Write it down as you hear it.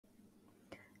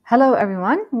Hello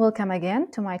everyone, welcome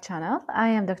again to my channel. I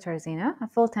am Dr. Zina, a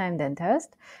full-time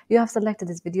dentist. You have selected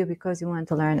this video because you want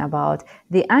to learn about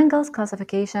the angles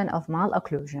classification of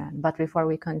malocclusion. But before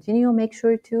we continue, make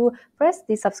sure to press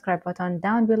the subscribe button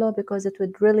down below because it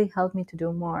would really help me to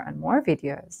do more and more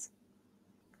videos.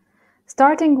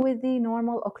 Starting with the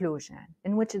normal occlusion,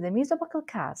 in which the mesobuccal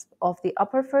cusp of the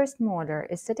upper first molar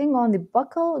is sitting on the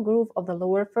buccal groove of the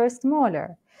lower first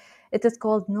molar. It is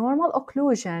called normal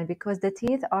occlusion because the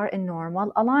teeth are in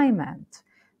normal alignment,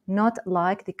 not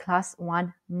like the class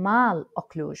 1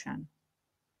 malocclusion.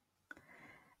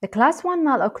 The class 1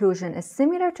 malocclusion is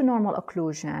similar to normal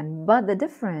occlusion, but the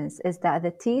difference is that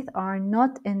the teeth are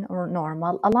not in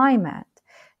normal alignment.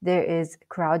 There is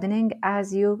crowding,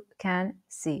 as you can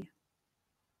see.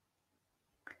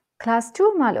 Class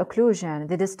 2 malocclusion,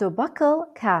 the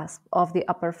distobuccal cusp of the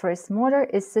upper first molar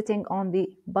is sitting on the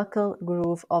buccal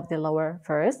groove of the lower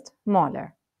first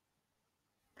molar.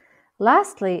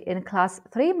 Lastly, in class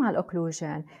 3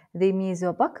 malocclusion, the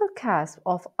mesobuccal cusp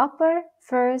of upper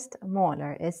first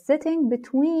molar is sitting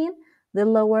between the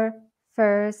lower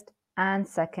first and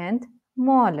second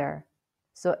molar,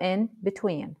 so in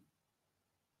between.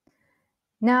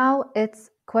 Now it's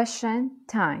question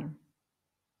time.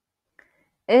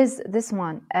 Is this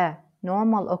one a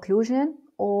normal occlusion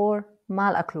or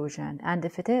malocclusion? And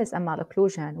if it is a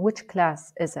malocclusion, which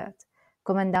class is it?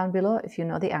 Comment down below if you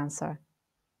know the answer.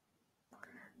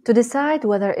 To decide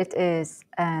whether it is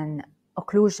an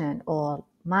occlusion or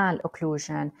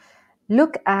malocclusion,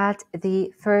 look at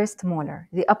the first molar,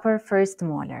 the upper first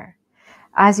molar.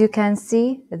 As you can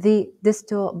see, the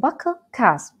distobuccal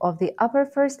cusp of the upper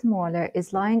first molar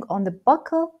is lying on the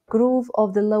buccal groove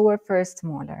of the lower first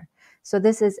molar. So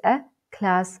this is a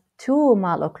class 2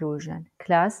 malocclusion,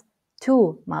 class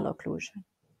 2 malocclusion.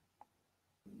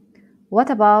 What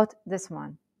about this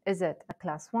one? Is it a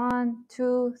class 1,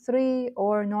 2, 3,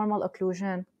 or normal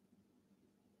occlusion?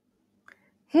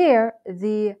 Here,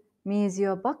 the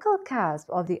mesobuccal cusp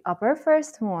of the upper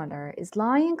first molar is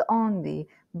lying on the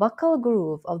buccal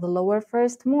groove of the lower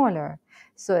first molar,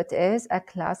 so it is a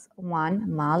class 1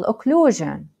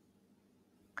 malocclusion.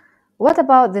 What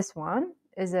about this one?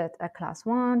 Is it a class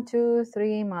 1, 2,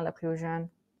 3 malocclusion?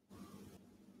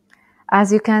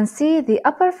 As you can see, the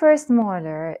upper first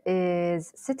molar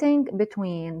is sitting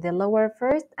between the lower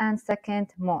first and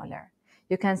second molar.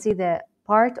 You can see the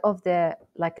part of the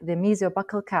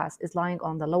mesobuccal cusp is lying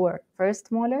on the lower first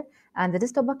molar, and the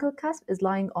distobuccal cusp is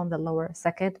lying on the lower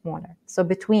second molar. So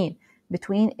between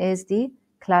is the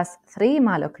class 3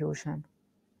 malocclusion.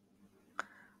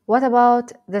 What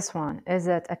about this one? Is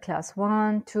it a class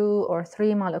 1, 2, or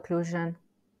 3 malocclusion?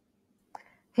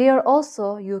 Here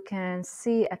also you can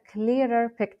see a clearer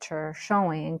picture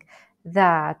showing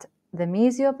that the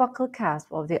mesobuccal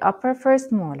cusp of the upper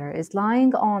first molar is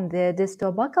lying on the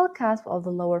distobuccal cusp of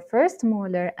the lower first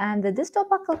molar, and the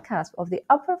distobuccal cusp of the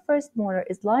upper first molar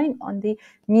is lying on the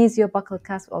mesobuccal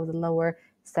cusp of the lower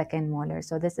second molar.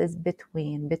 So this is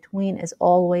between. Between is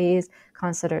always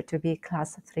considered to be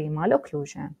class 3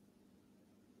 malocclusion.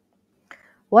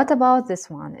 What about this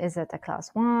one? Is it a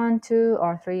class 1, 2,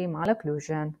 or 3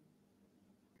 malocclusion?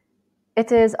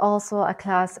 It is also a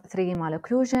class 3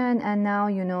 malocclusion, and now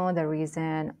you know the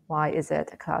reason why is it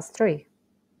a class 3.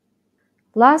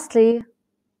 Lastly,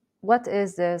 what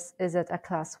is this? Is it a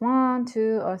class 1,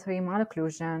 2, or 3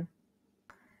 malocclusion?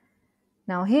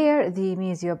 Now here, the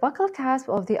mesobuccal cusp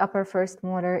of the upper first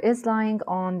molar is lying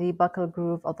on the buccal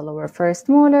groove of the lower first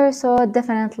molar, so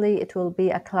definitely it will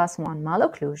be a class 1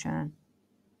 malocclusion.